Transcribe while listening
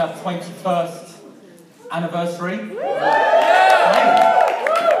Our 21st anniversary.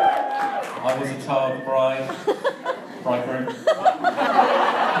 I was a child, bridegroom.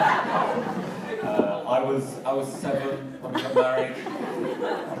 I was 7 when we got married.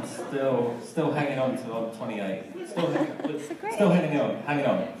 I'm still hanging on till I'm 28. Still hanging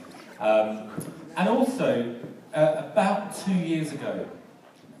on. And also, about 2 years ago,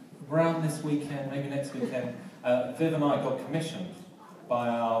 around this weekend, maybe next weekend, Viv and I got commissioned by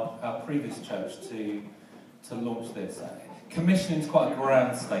our previous church to launch this. Commissioning is quite a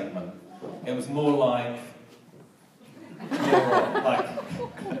grand statement. It was more like, no,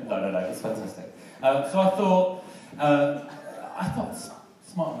 it's fantastic. So I thought,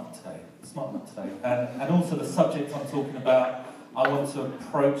 smart enough today. And also the subject I'm talking about, I want to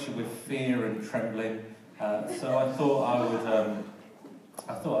approach it with fear and trembling. So I thought I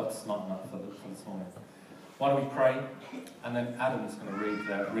was smart enough for this morning. Why don't we pray? And then Adam's going to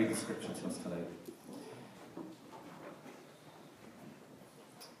read the scripture to us today.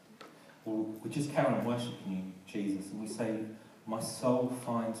 Well, we just carry on worshipping you, Jesus, and we say, my soul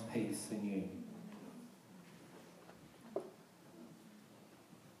finds peace in you.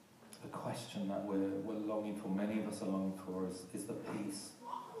 The question that we're longing for, many of us are longing for, is the peace.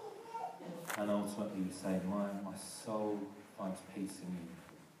 And ultimately we say, my soul finds peace in you.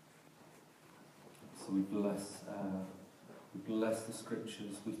 So we bless the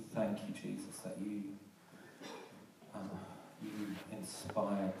scriptures. We thank you, Jesus, that you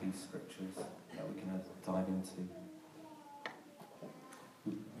inspired these scriptures that we're going to dive into.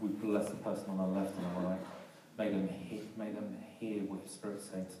 We bless the person on our left and our right. May them hear what your Spirit's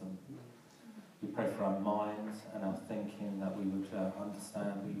saying to them. We pray for our minds and our thinking, that we would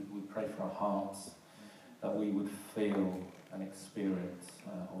understand. We pray for our hearts, that we would feel and experience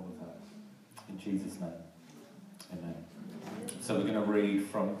all of that. In Jesus' name, amen. So we're going to read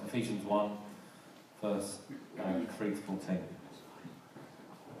from Ephesians 1, verse 3 to 14.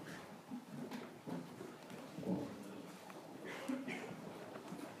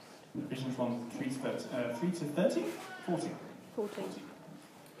 Ephesians 1, 3 to 30? 14.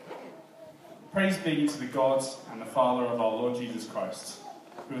 Praise be to the God and the Father of our Lord Jesus Christ,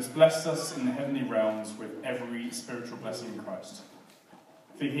 who has blessed us in the heavenly realms with every spiritual blessing in Christ.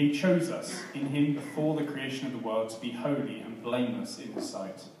 For he chose us in him before the creation of the world to be holy and blameless in his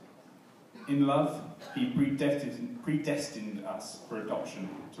sight. In love, he predestined us for adoption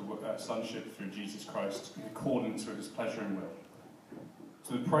to sonship through Jesus Christ in accordance with his pleasure and will,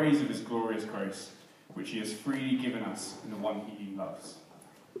 to the praise of his glorious grace, which he has freely given us in the one he loves.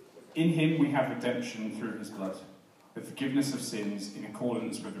 In him we have redemption through his blood, the forgiveness of sins in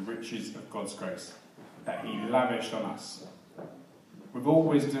accordance with the riches of God's grace, that he lavished on us. With all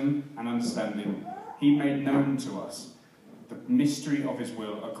wisdom and understanding, he made known to us the mystery of his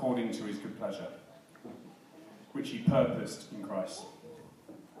will according to his good pleasure, which he purposed in Christ,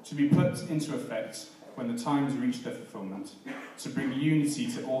 to be put into effect when the times reach their fulfillment, to bring unity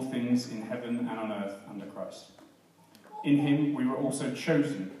to all things in heaven and on earth under Christ. In him we were also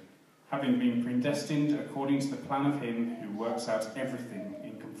chosen, having been predestined according to the plan of him who works out everything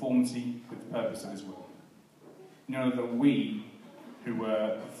in conformity with the purpose of his will, in order that we, who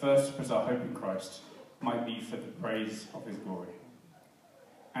were first to put our hope in Christ, might be for the praise of his glory.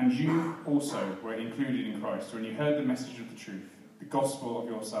 And you also were included in Christ when you heard the message of the truth, the gospel of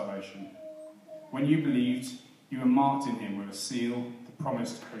your salvation. When you believed, you were marked in him with a seal, the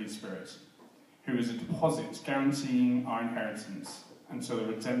promised Holy Spirit, who is a deposit guaranteeing our inheritance until the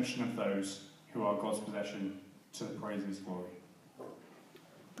redemption of those who are God's possession, to the praise of his glory.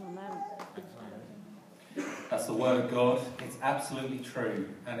 Amen. That's the word of God. It's absolutely true,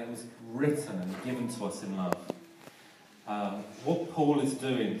 and it was written and given to us in love. What Paul is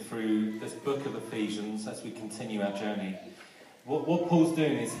doing through this book of Ephesians as we continue our journey, what Paul's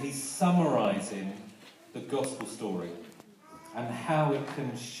doing is he's summarising the gospel story and how it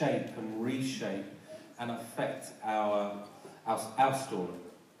can shape and reshape and affect our story,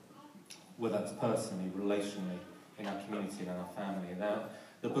 whether that's personally, relationally, in our community and our family. Now,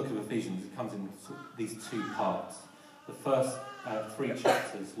 the book of Ephesians comes in these two parts. The first 3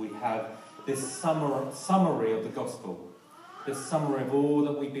 chapters, we have this summary of the gospel, this summary of all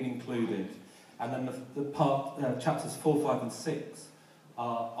that we've been included. And then the chapters 4, 5 and 6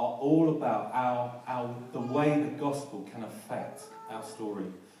 are all about the way the gospel can affect our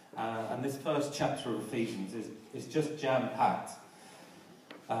story. And this first chapter of Ephesians is just jam-packed.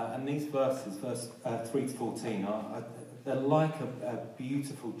 And these verses, verse 3 to 14, they're like a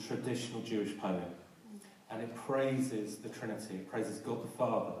beautiful traditional Jewish poem. And it praises the Trinity, it praises God the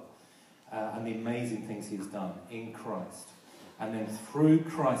Father, and the amazing things he's done in Christ. And then through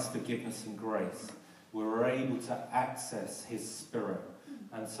Christ's forgiveness and grace, we're able to access his Spirit.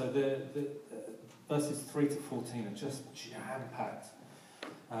 And so the verses 3 to 14 are just jam-packed.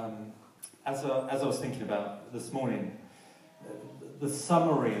 As I was thinking about this morning, the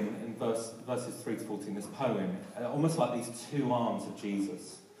summary in verses 3 to 14, this poem, almost like these two arms of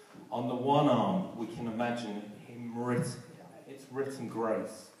Jesus. On the one arm, we can imagine him written, it's written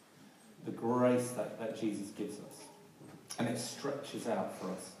grace, the grace that Jesus gives us. And it stretches out for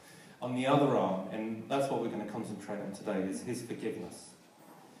us. On the other arm, and that's what we're going to concentrate on today, is his forgiveness.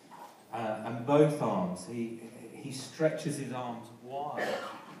 And both arms, he stretches his arms wide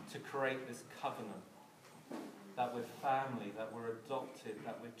to create this covenant. That we're family, that we're adopted,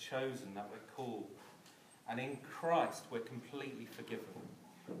 that we're chosen, that we're called. And in Christ, we're completely forgiven.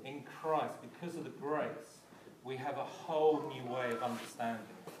 In Christ, because of the grace, we have a whole new way of understanding.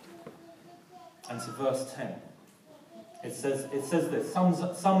 And so verse 10, it says this,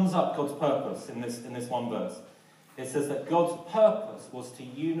 sums up God's purpose in this one verse. It says that God's purpose was to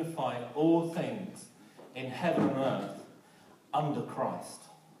unify all things in heaven and earth under Christ.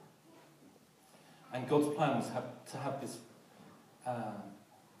 And God's plan was to have this, how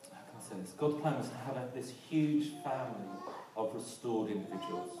can I say this? God's plan was to have this huge family of restored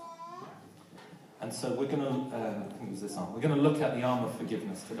individuals. And so we're going to, I think it was this arm, we're going to look at the arm of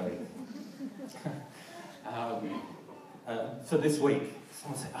forgiveness today. So this week,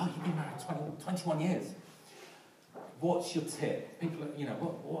 someone said, oh, you've been married 21 years. What's your tip? People,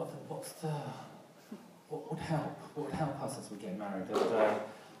 what would help? What would help us as we get married? And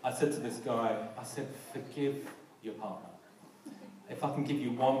I said to this guy, I said, forgive your partner. If I can give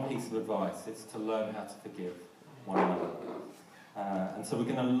you one piece of advice, it's to learn how to forgive one another. And so we're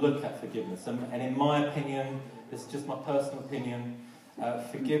going to look at forgiveness. And in my opinion, this is just my personal opinion,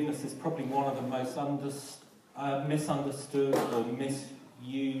 forgiveness is probably one of the most misunderstood or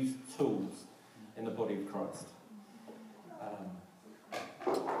misused tools in the body of Christ.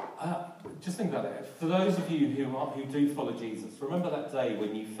 Just think about it. For those of you who do follow Jesus, remember that day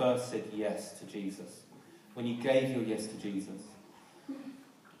when you first said yes to Jesus, when you gave your yes to Jesus.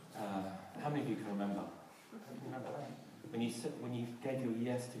 How many of you can remember? When you gave your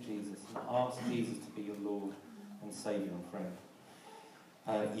yes to Jesus and asked Jesus to be your Lord and Saviour and friend.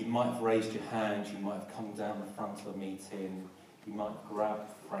 You might have raised your hand, you might have come down the front of a meeting, you might have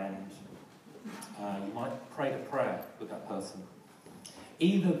grabbed a friend, you might have prayed a prayer with that person.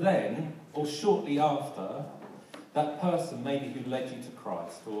 Either then, or shortly after, that person maybe who led you to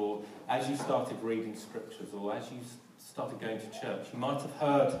Christ, or as you started reading scriptures, or as you started going to church, you might have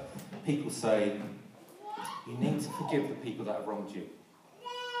heard people say, you need to forgive the people that have wronged you.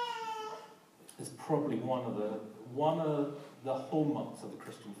 It's probably one of the hallmarks of the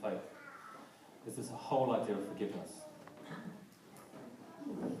Christian faith, is this whole idea of forgiveness.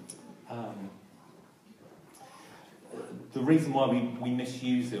 The reason why we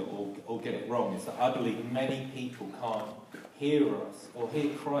misuse it or get it wrong is that I believe many people can't hear us or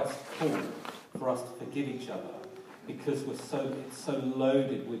hear Christ's call for us to forgive each other because it's so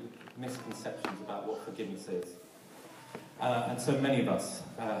loaded with misconceptions about what forgiveness is. And so many of us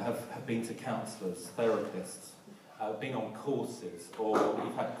have been to counsellors, therapists, been on courses, or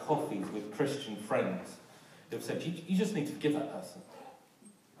we've had coffees with Christian friends who've said, you just need to forgive that person.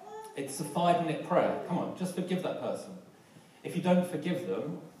 It's a 5-minute prayer. Come on, just forgive that person. If you don't forgive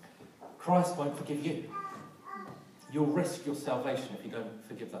them, Christ won't forgive you. You'll risk your salvation if you don't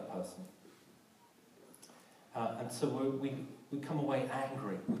forgive that person. And so we come away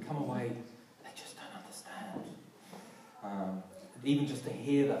angry. We come away, they just don't understand. Even just to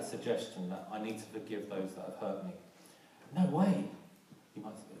hear that suggestion that I need to forgive those that have hurt me. No way. You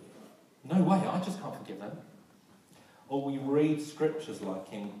might say, no way, I just can't forgive them. Or we read scriptures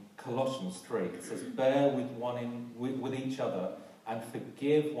like in Colossians 3, it says, bear with each other and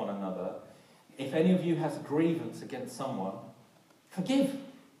forgive one another. If any of you has a grievance against someone, forgive,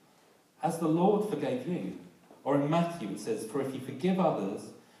 as the Lord forgave you. Or in Matthew it says, for if you forgive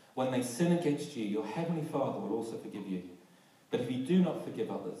others when they sin against you, your heavenly Father will also forgive you. But if you do not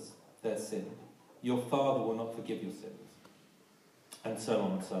forgive others their sin, your Father will not forgive your sins. And so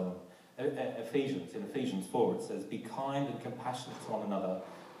on and so on. In Ephesians 4 it says, be kind and compassionate to one another,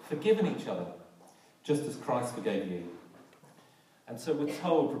 forgiving each other, just as Christ forgave you. And so we're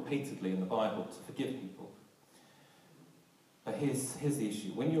told repeatedly in the Bible to forgive people. But here's the issue.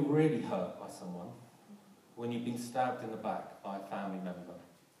 When you're really hurt by someone, when you've been stabbed in the back by a family member,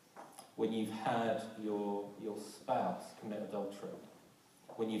 when you've had your spouse commit adultery,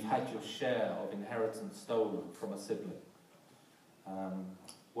 when you've had your share of inheritance stolen from a sibling,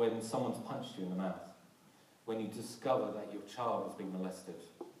 when someone's punched you in the mouth, when you discover that your child has been molested,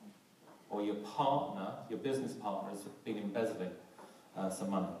 or your partner, your business partner, has been embezzling some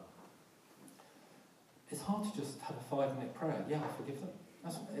money. It's hard to just have a 5-minute prayer. Yeah, I forgive them.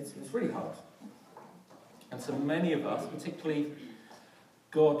 It's really hard. And so many of us, particularly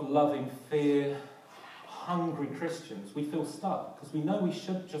God-loving, fear-hungry Christians, we feel stuck because we know we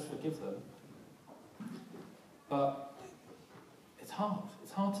should just forgive them. But it's hard.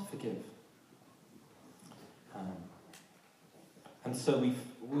 It's hard to forgive. And so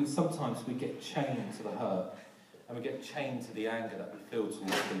we sometimes get chained to the hurt, and we get chained to the anger that we feel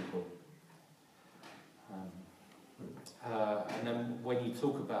towards people. And then when you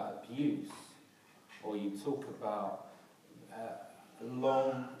talk about abuse, or you talk about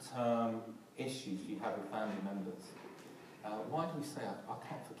long-term issues you have with family members, why do we say, I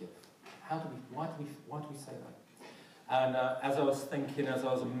can't forgive? Why do we say that? And as I was thinking, as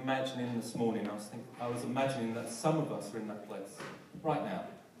I was imagining this morning, I was imagining that some of us are in that place right now.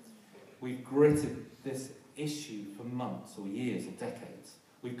 We've gritted this issue for months or years or decades.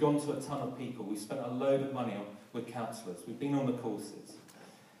 We've gone to a ton of people. We've spent a load of money with counsellors. We've been on the courses.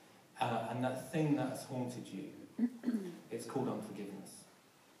 And that thing that's haunted you, it's called unforgiveness.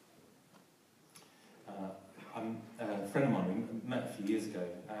 A friend of mine, we met a few years ago,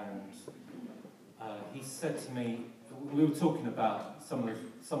 and he said to me, we were talking about some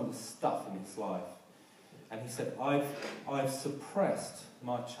of the stuff in his life, and he said, I've suppressed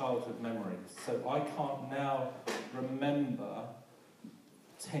my childhood memories, so I can't now remember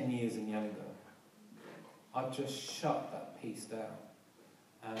 10 years in younger. I've just shut that piece down.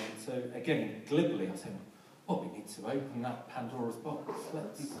 And so, again, glibly, I said, well, we need to open that Pandora's box.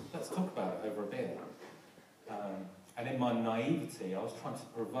 Let's talk about it over a beer. And in my naivety, I was trying to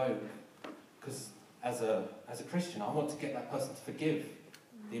provoke, because as a Christian, I want to get that person to forgive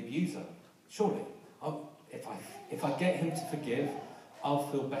the abuser. Surely, if I get him to forgive, I'll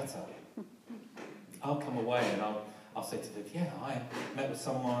feel better. I'll come away and I'll say to Viv, yeah, I met with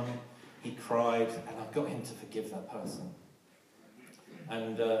someone, he cried, and I got him to forgive that person.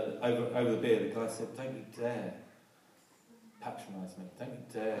 And over the beer, the guy said, don't you dare patronise me. Don't you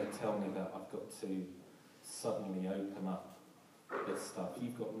dare tell me that I've got to suddenly open up this stuff.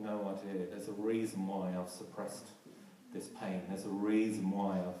 You've got no idea. There's a reason why I've suppressed this pain. There's a reason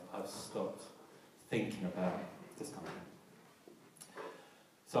why I've stopped thinking about this kind of thing.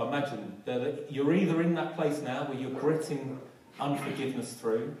 So imagine that you're either in that place now where you're gritting unforgiveness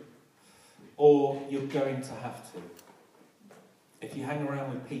through, or you're going to have to. If you hang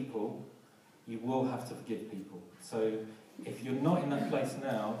around with people, you will have to forgive people. So if you're not in that place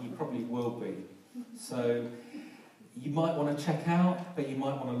now, you probably will be. So you might want to check out, but you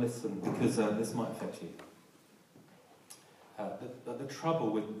might want to listen, because this might affect you. The trouble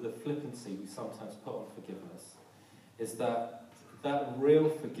with the flippancy we sometimes put on forgiveness is that real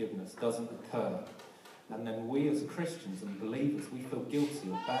forgiveness doesn't occur. And then we as Christians and believers, we feel guilty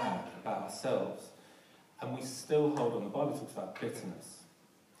or bad about ourselves. And we still hold on. The Bible talks about bitterness.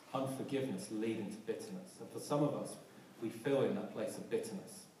 Unforgiveness leading to bitterness. And for some of us, we feel in that place of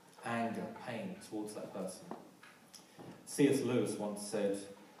bitterness, anger, pain towards that person. C.S. Lewis once said,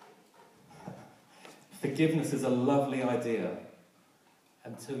 forgiveness is a lovely idea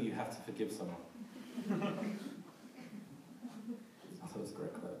until you have to forgive someone. I thought it was a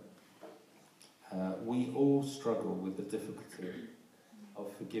great quote. We all struggle with the difficulty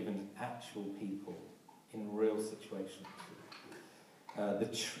of forgiving actual people in real situations.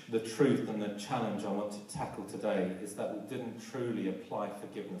 The truth and the challenge I want to tackle today is that we didn't truly apply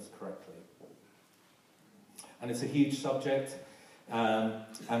forgiveness correctly. And it's a huge subject, and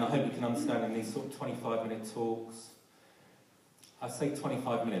I hope you can understand in these sort of 25-minute talks. I say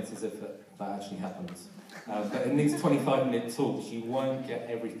 25 minutes as if that actually happens. But in these 25-minute talks, you won't get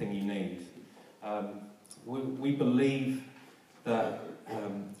everything you need. We believe that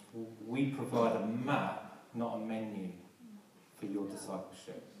we provide a map, not a menu, for your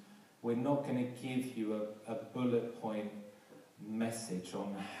discipleship. We're not going to give you a bullet point message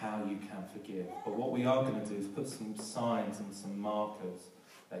on how you can forgive. But what we are going to do is put some signs and some markers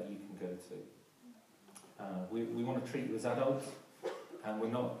that you can go to. We want to treat you as adults, and we're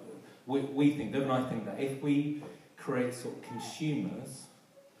not. We think, Viv and I think that if we create sort of consumers,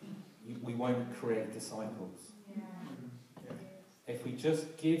 we won't create disciples. Yeah. If we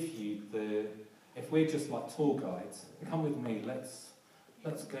just give you if we're just like tour guides, come with me, let's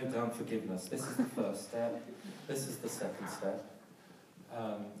go down forgiveness. This is the first step. This is the second step.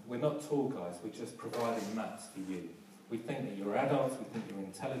 We're not tour guides, we're just providing maps for you. We think that you're adults, we think you're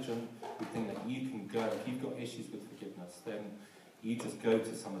intelligent, we think that you can go. If you've got issues with forgiveness, then you just go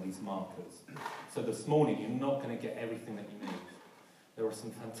to some of these markers. So this morning, you're not going to get everything that you need. There are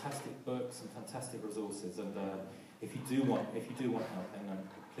some fantastic books and fantastic resources, and if you do want help, then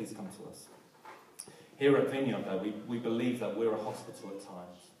please come to us. Here at Vineyard, though, we believe that we're a hospital at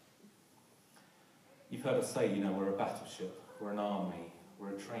times. You've heard us say, we're a battleship, we're an army,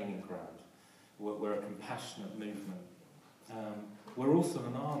 we're a training ground, we're a compassionate movement. We're also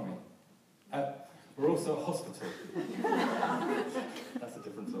an army. We're also a hospital. That's a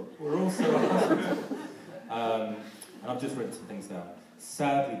different talk. We're also a hospital. And I've just written some things down.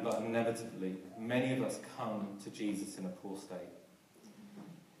 Sadly, but inevitably, many of us come to Jesus in a poor state.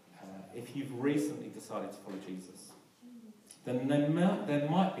 If you've recently decided to follow Jesus, then there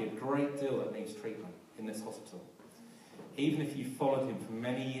might be a great deal that needs treatment in this hospital. Even if you've followed him for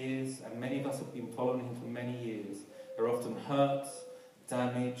many years, and many of us have been following him for many years, there are often hurts,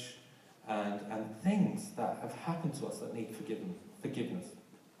 damage, and things that have happened to us that need forgiveness.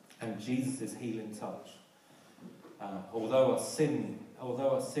 And Jesus' healing touch. Although our sin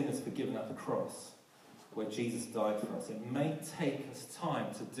is forgiven at the cross, where Jesus died for us, it may take us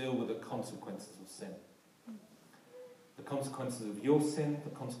time to deal with the consequences of sin. The consequences of your sin,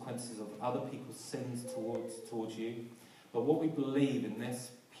 the consequences of other people's sins towards you. But what we believe in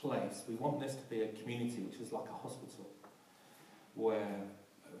this place, we want this to be a community which is like a hospital, where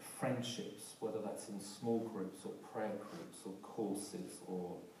friendships, whether that's in small groups or prayer groups or courses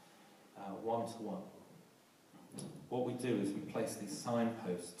or one-to-one, what we do is we place these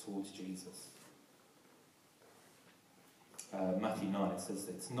signposts towards Jesus. Matthew 9, it says,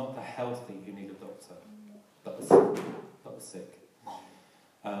 it's not the healthy who need a doctor, but the sick.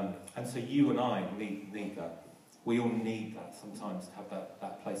 And so you and I need that. We all need that sometimes to have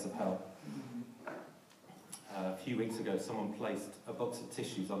that place of help. A few weeks ago, someone placed a box of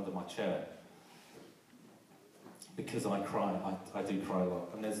tissues under my chair because I cry. I do cry a lot.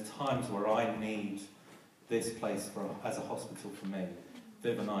 And there's times where I need this place as a hospital for me.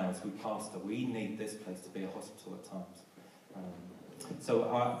 Viv and I, as we pastor, we need this place to be a hospital at times. So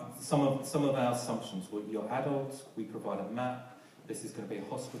some of our assumptions were, you're adults, we provide a map, this is going to be a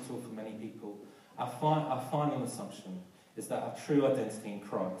hospital for many people. Our final assumption is that our true identity in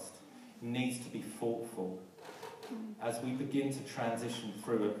Christ needs to be fought for. As we begin to transition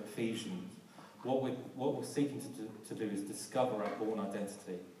through Ephesians, what we're seeking to do is discover our born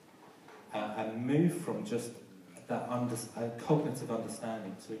identity and move from just that cognitive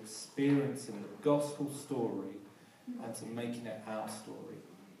understanding to experiencing the gospel story and to making it our story.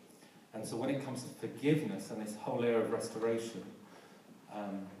 And so when it comes to forgiveness and this whole area of restoration,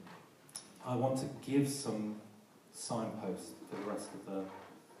 I want to give some signposts for the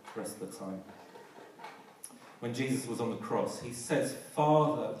rest of the time. When Jesus was on the cross, he says,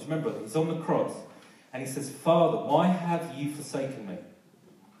 Father, do you remember? He's on the cross, and he says, Father, why have you forsaken me?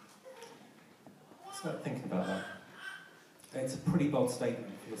 Start thinking about that. It's a pretty bold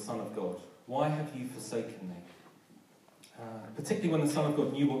statement for the Son of God. Why have you forsaken me? Particularly when the Son of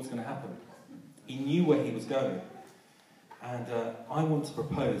God knew what was going to happen. He knew where he was going. And I want to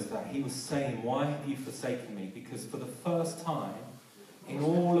propose that he was saying, why have you forsaken me? Because for the first time in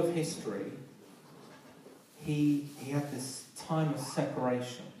all of history, he had this time of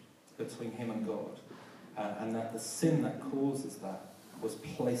separation between him and God. And that the sin that causes that was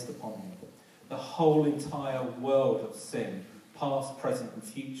placed upon him. The whole entire world of sin, past, present and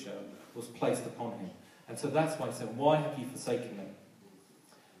future, was placed upon him. And so that's why he said, why have you forsaken me?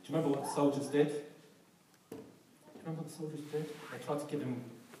 Do you remember what the soldiers did? They tried to give him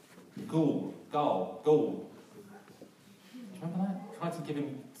gall. Do you remember that? Tried to give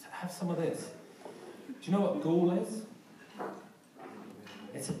him, have some of this. Do you know what gall is?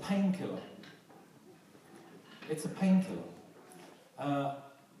 It's a painkiller. It's a painkiller.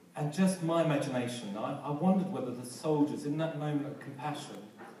 And just my imagination, I wondered whether the soldiers, in that moment of compassion,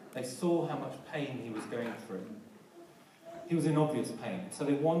 they saw how much pain he was going through. He was in obvious pain. So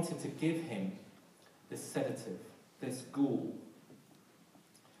they wanted to give him this sedative, this gall.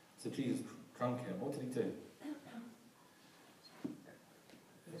 So Jesus drunk it. What did he do?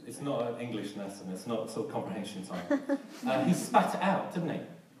 It's not an English lesson. It's not sort of comprehension time. He spat it out, didn't he? Did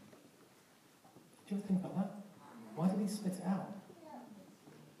you ever think about that? Why did he spit it out?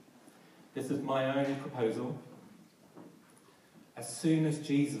 This is my own proposal. As soon as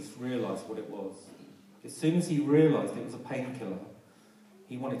Jesus realised what it was, as soon as he realised it was a painkiller,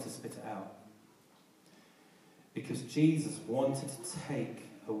 he wanted to spit it out. Because Jesus wanted to take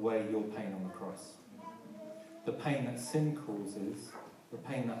away your pain on the cross. The pain that sin causes, the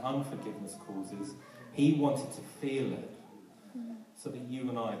pain that unforgiveness causes, he wanted to feel it so that you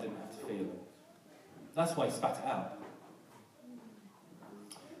and I didn't have to feel it. That's why he spat it out.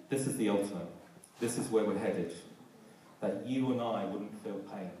 This is the ultimate. This is where we're headed. That you and I wouldn't feel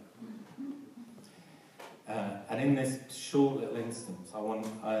pain. And in this short little instance,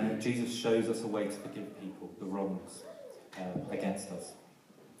 Jesus shows us a way to forgive people, the wrongs against us.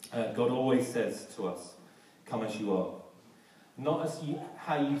 God always says to us, come as you are. Not as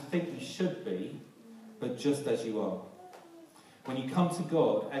how you think you should be, but just as you are. When you come to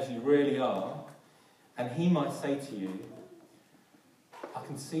God as you really are, and he might say to you, I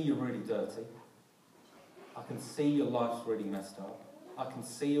can see you're really dirty. I can see your life's really messed up. I can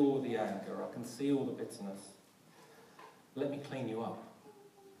see all the anger. I can see all the bitterness. Let me clean you up.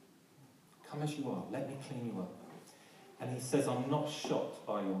 Come as you are. Let me clean you up. And he says, I'm not shocked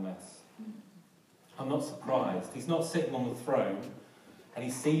by your mess. I'm not surprised. He's not sitting on the throne and he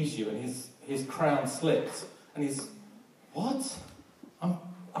sees you and his crown slips and he's, what?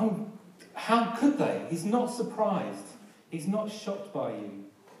 How could they? He's not surprised. He's not shocked by you.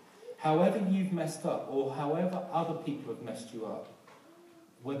 However you've messed up or however other people have messed you up,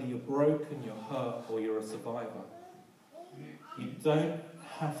 whether you're broken, you're hurt, or you're a survivor, you don't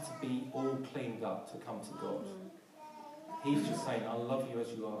have to be all cleaned up to come to God. He's just saying, I love you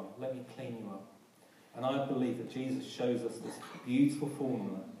as you are. Let me clean you up. And I believe that Jesus shows us this beautiful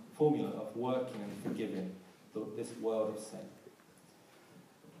formula of working and forgiving this world of sin.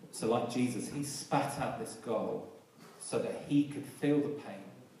 So like Jesus, he spat out this goal so that he could feel the pain.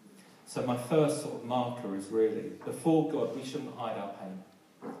 So my first sort of marker is really, before God, we shouldn't hide our pain.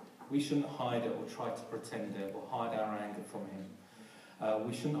 We shouldn't hide it or try to pretend it or hide our anger from him.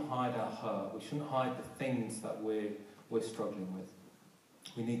 We shouldn't hide our hurt. We shouldn't hide the things that we're struggling with.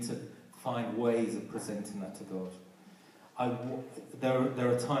 We need to find ways of presenting that to God. There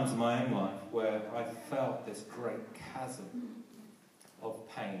are times in my own life where I felt this great chasm of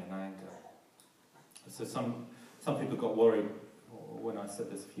pain and anger. So some people got worried when I said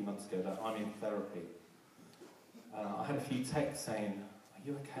this a few months ago that I'm in therapy. I had a few texts saying, are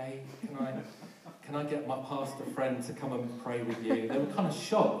you okay? Can I get my pastor friend to come and pray with you? They were kind of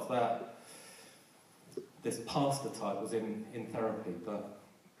shocked that this pastor type was in therapy, but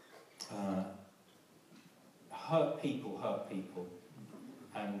hurt people,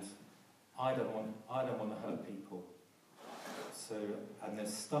 and I don't want to hurt people. So, and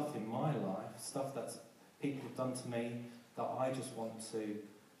there's stuff in my life, stuff that people have done to me that I just want to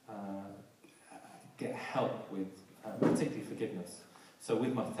get help with, particularly forgiveness. So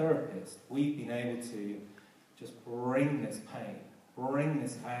with my therapist, we've been able to just bring this pain, bring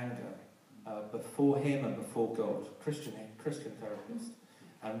this anger before him and before God, Christian therapist,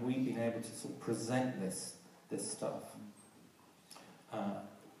 and we've been able to sort of present this stuff.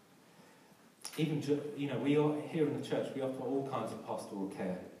 Even, we are here in the church, we offer all kinds of pastoral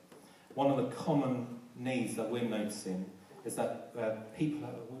care. One of the common needs that we're noticing is that people,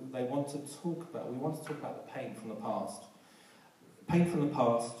 we want to talk about the pain from the past. Pain from the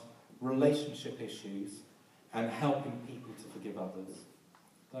past, relationship issues, and helping people to forgive others.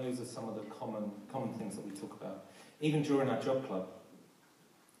 Those are some of the common things that we talk about. Even during our job club,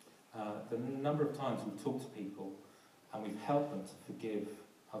 the number of times we've talked to people and we've helped them to forgive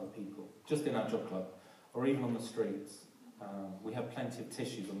other people, just in our job club, or even on the streets. We have plenty of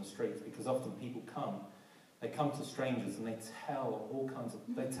tissues on the streets because often people they come to strangers and they tell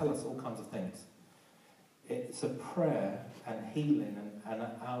us all kinds of things. It's a prayer and healing and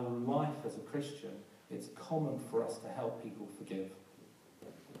our life as a Christian, it's common for us to help people forgive.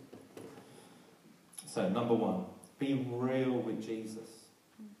 So, number one, be real with Jesus.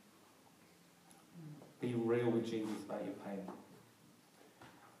 Be real with Jesus about your pain.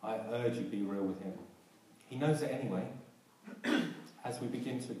 I urge you, be real with him. He knows it anyway. As we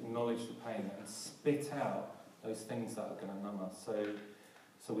begin to acknowledge the pain and spit out those things that are going to numb us.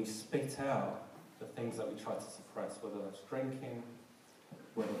 So we spit out the things that we try to suppress, whether that's drinking,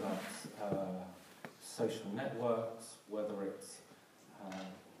 whether that's social networks, whether it's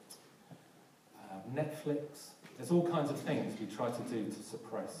Netflix. There's all kinds of things we try to do to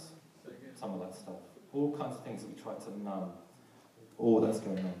suppress some of that stuff. All kinds of things that we try to numb. All that's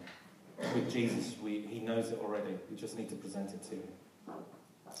going on. With Jesus, he knows it already. We just need to present it to him.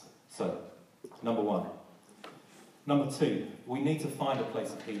 So, number one. Number two, we need to find a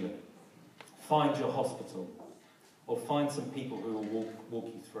place of healing. Find your hospital. Or find some people who will walk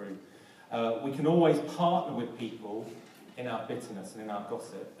you through. We can always partner with people in our bitterness and in our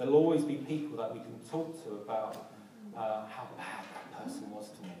gossip. There'll always be people that we can talk to about how bad that person was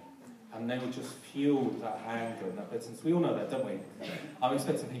to me. And they will just fuel that anger and that bitterness. We all know that, don't we? I'm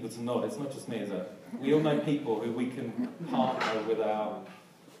expecting people to nod. It's not just me, is it? We all know people who we can partner with our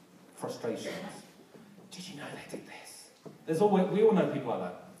frustrations. Did you know they did this? We all know people like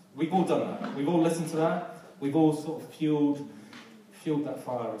that. We've all done that. We've all listened to that. We've all sort of fueled that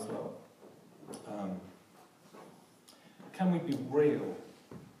fire as well. Can we be real?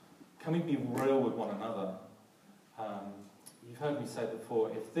 Can we be real with one another? You've heard me say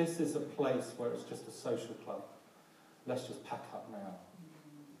before, if this is a place where it's just a social club, let's just pack up now.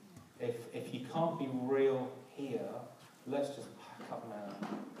 If you can't be real here, let's just pack up now.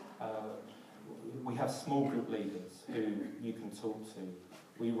 We have small group leaders who you can talk to.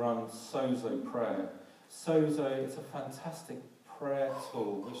 We run Sozo Prayer. Sozo is a fantastic prayer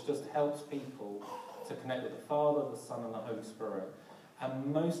tool which just helps people to connect with the Father, the Son and the Holy Spirit.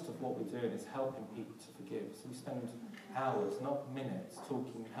 And most of what we're doing is helping people to forgive. So we spend hours, not minutes,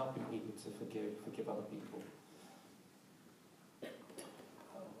 talking, helping people to forgive other people.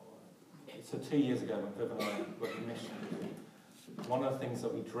 So 2 years ago when Viv and I were commissioned, one of the things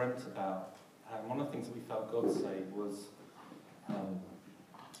that we dreamt about, and one of the things that we felt God say was,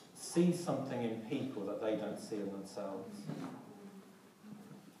 see something in people that they don't see in themselves.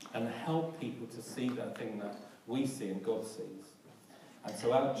 And help people to see that thing that we see and God sees. And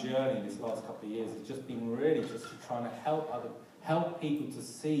so our journey this last couple of years has just been really just trying to help people to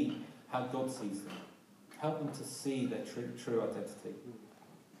see how God sees them. Help them to see their true identity.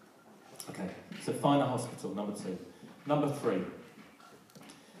 Okay, so find a hospital, number 2. Number 3.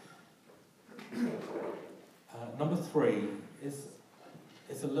 Number 3 is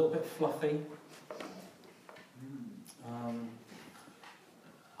a little bit fluffy.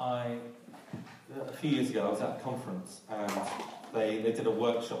 A few years ago I was at a conference and they did a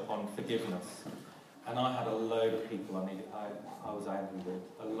workshop on forgiveness, and I had a load of people I was angry with,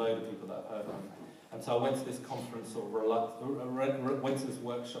 a load of people that hurt me. And so I went to this conference went to this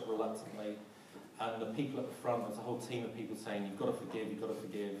workshop reluctantly, and the people at the front, there's a whole team of people saying, you've got to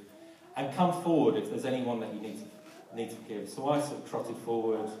forgive, and come forward if there's anyone that you need to forgive. So I sort of trotted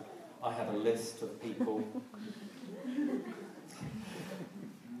forward. I had a list of people.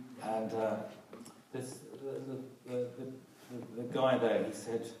 And the guy there, he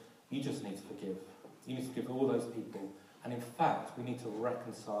said, you just need to forgive. You need to forgive all those people. And in fact, we need to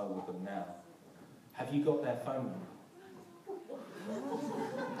reconcile with them now. Have you got their phone number?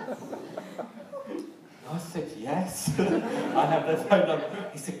 I said, yes. I have their phone number.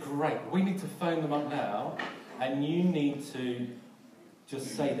 He said, great. We need to phone them up now, and you need to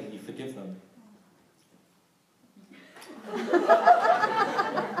just say that you forgive them.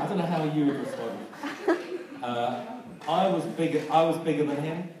 I don't know how you would respond. I was bigger than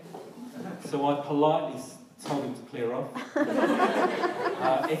him, so I politely told him to clear off.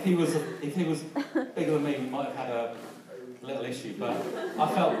 If he was bigger than me, we might have had a little issue, but I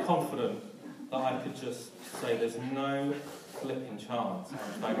felt confident that I could just say there's no flipping chance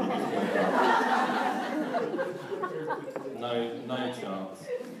I'm phoning this guy. No chance.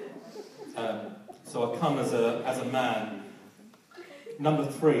 So I come as a man. Number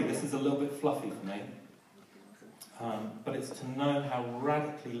 3, this is a little bit fluffy for me, but it's to know how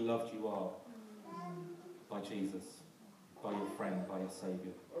radically loved you are by Jesus, by your friend, by your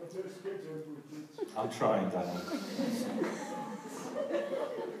Saviour. I'm trying, Daniel.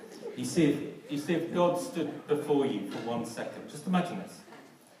 You see, if God stood before you for 1 second, just imagine this.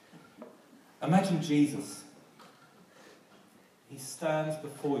 Imagine Jesus. He stands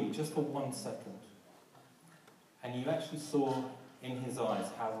before you just for 1 second, and you actually saw in his eyes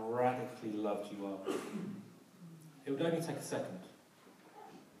how radically loved you are. It would only take a second.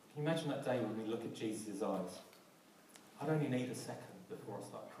 Can you imagine that day when we look at Jesus' eyes? I'd only need a second before I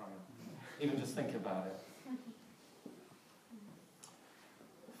start crying. Even just thinking about it.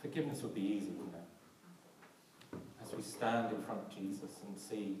 Forgiveness would be easy, wouldn't it? As we stand in front of Jesus and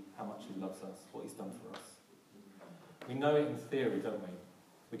see how much he loves us, what he's done for us. We know it in theory, don't we?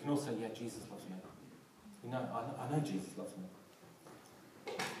 We can all say, yeah, Jesus loves me. I know Jesus loves me.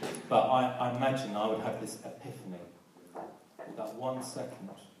 But I imagine I would have this epiphany. That 1 second,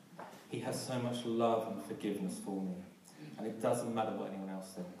 he has so much love and forgiveness for me. And it doesn't matter what anyone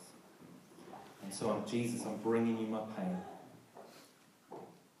else thinks. And so Jesus, I'm bringing you my pain.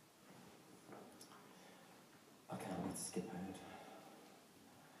 Okay, let's skip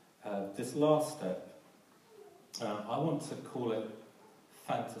ahead. This last step, I want to call it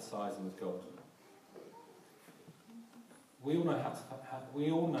fantasizing with God. We all know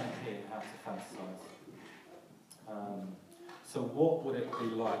here how to fantasize. So what would it be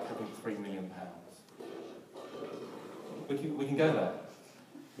like having £3 million? We can go there.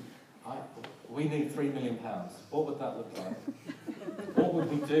 We need £3 million. What would that look like? What would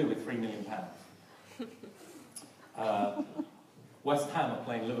we do with £3 million? West Ham are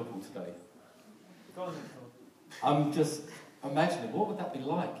playing Liverpool today. I'm just Imagine it. What would that be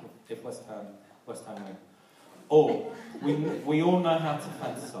like if West Ham win? Or we all know how to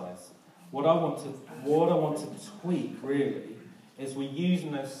fantasize. What I want to tweak really is we're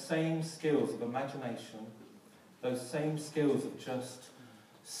using those same skills of imagination, those same skills of just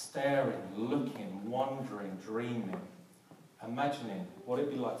staring, looking, wondering, dreaming, imagining what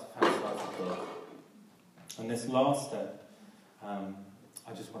it'd be like to fantasize with God. And this last step,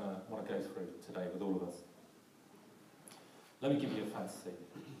 I just want to go through today with all of us. Let me give you a fantasy.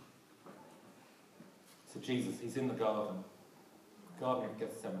 So Jesus, he's in the Garden of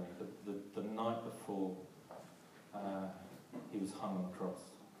Gethsemane, the night before he was hung on the cross.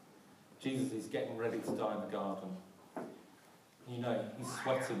 Jesus is getting ready to die in the garden. You know, he's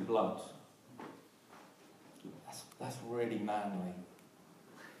sweating blood. That's really manly.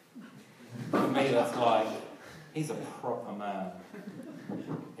 For me, that's like, he's a proper man.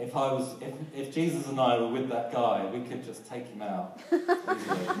 If Jesus and I were with that guy, we could just take him out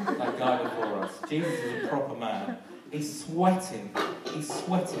easily. That guy before us. Jesus is a proper man. He's sweating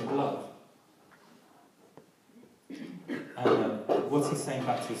blood. And what's he saying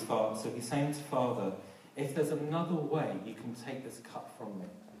back to his father? So he's saying to Father, if there's another way you can take this cup from me,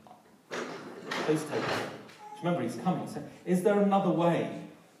 please take it. Remember, he's coming. So, is there another way?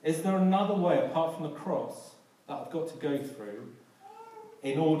 Is there another way apart from the cross that I've got to go through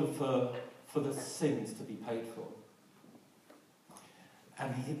in order for the sins to be paid for?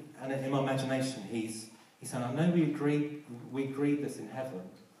 And in my imagination, he's saying, I know we agreed this in heaven,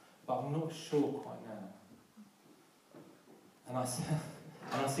 but I'm not sure quite now. And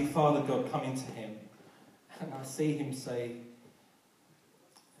I see Father God coming to him, and I see him say,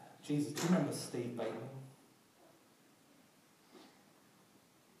 Jesus, do you remember Steve Bateman?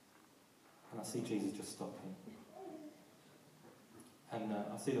 And I see Jesus just stop him. And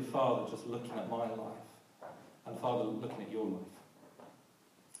I see the Father just looking at my life, and Father looking at your life.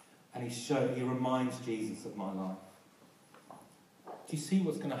 And he reminds Jesus of my life. Do you see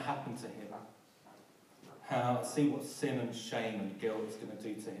what's going to happen to him? See what sin and shame and guilt is going to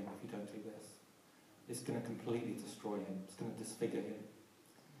do to him if you don't do this. It's going to completely destroy him. It's going to disfigure him.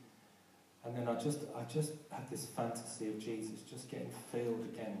 And then I just had this fantasy of Jesus just getting filled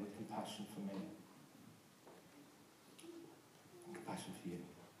again with compassion for me. And compassion for you.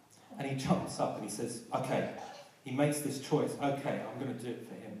 And he jumps up and he says, okay, he makes this choice. Okay, I'm going to do it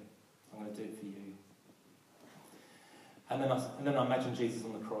for him. I'm going to do it for you. And then I imagine Jesus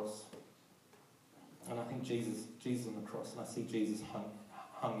on the cross. And I think Jesus on the cross, and I see Jesus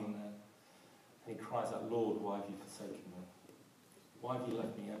hung in there. And he cries out, Lord, why have you forsaken me? Why have you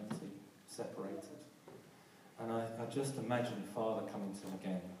left me empty, separated? And I just imagine Father coming to him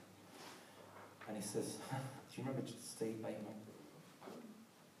again. And he says, do you remember Steve Bateman?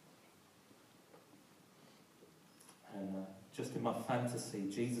 And just in my fantasy,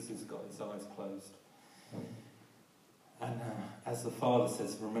 Jesus has got his eyes closed. And as the Father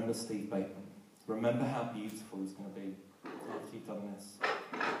says, remember Steve Bateman. Remember how beautiful he's going to be after you've done this.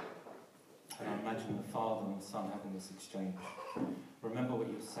 And I imagine the Father and the Son having this exchange. Remember what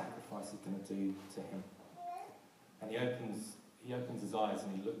your sacrifice is going to do to him. And he opens his eyes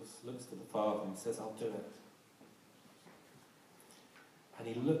and he looks to the Father and says, I'll do it. And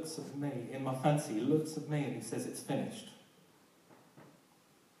he looks at me, in my fancy, he looks at me and he says, it's finished.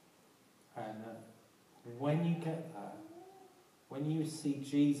 And when you get that, when you see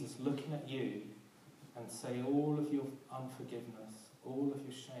Jesus looking at you and say all of your unforgiveness, all of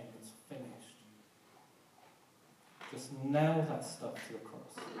your shame, it's finished. Just nail that stuff to the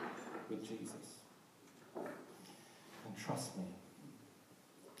cross with Jesus. And trust me.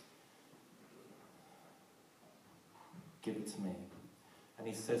 Give it to me. And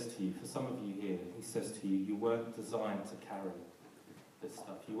he says to you, for some of you here, he says to you, you weren't designed to carry this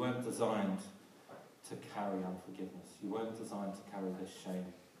stuff. You weren't designed to carry unforgiveness. You weren't designed to carry this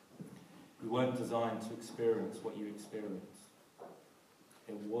shame. You weren't designed to experience what you experienced.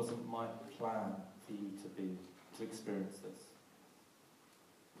 It wasn't my plan for you to experience this.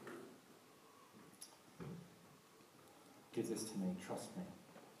 Give this to me, trust me.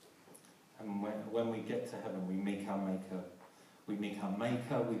 And when we get to heaven, we meet our Maker. We meet our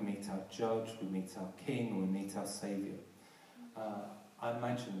Maker, we meet our Judge, we meet our King, we meet our Saviour. I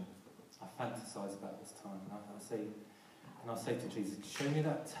imagine, I fantasize about this time, and I say to Jesus, show me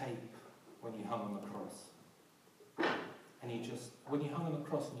that tape when you hung on the cross. And when you hung on the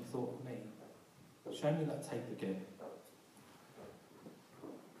cross and you thought of me, show me that tape again.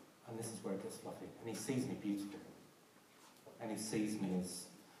 And this is where it gets fluffy. And he sees me beautiful. And he sees me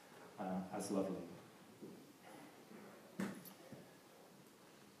as lovely.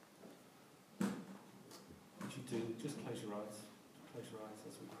 Would you just close your eyes? Close your eyes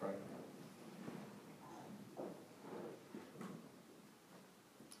as we pray.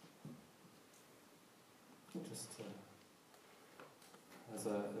 Just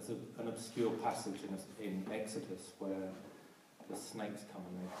there's an obscure passage in Exodus where the snakes come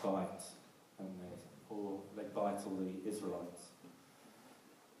and they bite, they bite all the Israelites,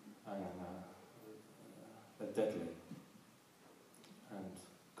 and they're deadly. And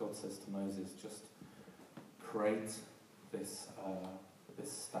God says to Moses, just create this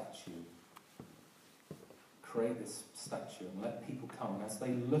statue. Create this statue and let people come. And as they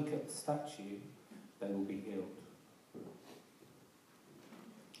look at the statue, they will be healed.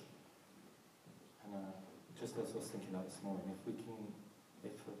 And just as I was thinking about this morning,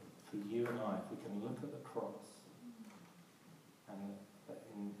 if for you and I, if we can look at the cross and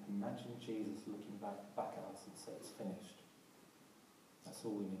imagine Jesus looking back at us and say, it's finished. That's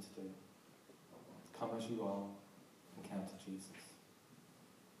all we need to do. Come as you are, encounter Jesus.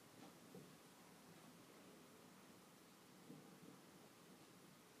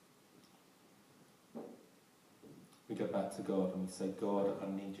 We go back to God and we say, God, I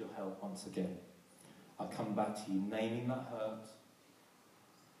need your help once again. I come back to you, naming that hurt,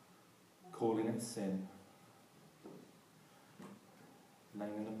 calling it sin,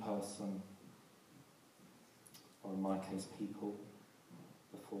 naming a person, or in my case, people,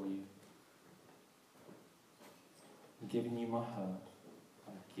 before you. I'm giving you my hurt.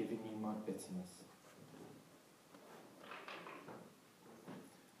 I'm giving you my bitterness.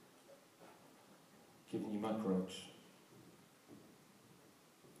 Giving you my grudge.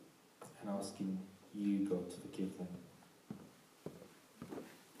 And asking you, God, to forgive them.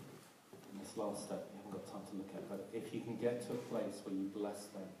 And this last step we haven't got time to look at, but if you can get to a place where you bless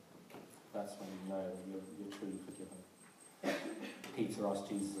them, that's when you know you're truly forgiven. Peter asked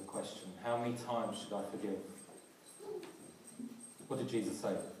Jesus a question. How many times should I forgive? What did Jesus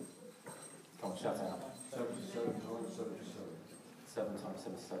say? Come on, shout it out. 77 times 77. 7 times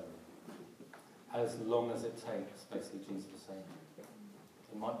 77. As long as it takes, basically Jesus was saying.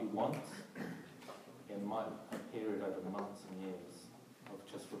 It might be once. It might be a period over months and years.